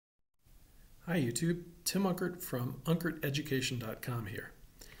Hi YouTube, Tim Unkert from UnkertEducation.com here.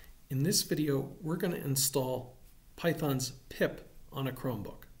 In this video, we're going to install Python's Pip on a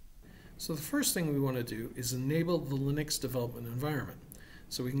Chromebook. So the first thing we want to do is enable the Linux development environment.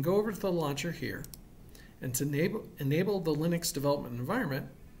 So we can go over to the launcher here, and to enable the Linux development environment,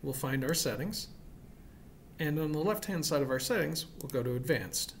 we'll find our settings, and on the left-hand side of our settings, we'll go to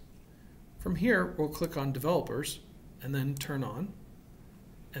Advanced. From here, we'll click on Developers, and then Turn On,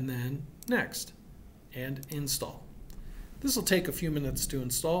 and then Next, and Install. This will take a few minutes to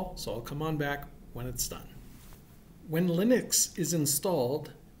install, so I'll come on back when it's done. When Linux is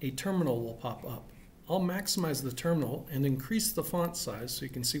installed, a terminal will pop up. I'll maximize the terminal and increase the font size so you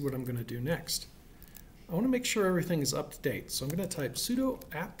can see what I'm going to do next. I want to make sure everything is up to date, so I'm going to type sudo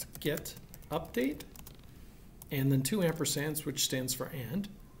apt-get update, and then 2 ampersands, which stands for and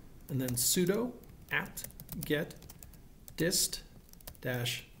then sudo apt-get dist-upgrade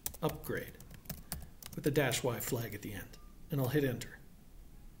with the -y flag at the end, and I'll hit enter.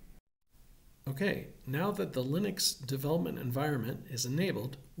 Okay, now that the Linux development environment is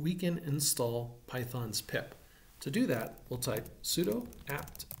enabled, we can install Python's pip. To do that, we'll type sudo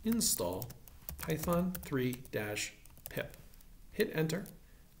apt install python 3-pip. Hit enter,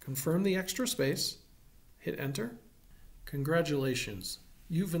 confirm the extra space, hit enter. Congratulations,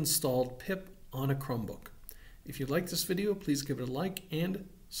 you've installed pip on a Chromebook. If you like this video, please give it a like and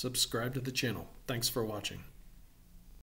subscribe to the channel. Thanks for watching.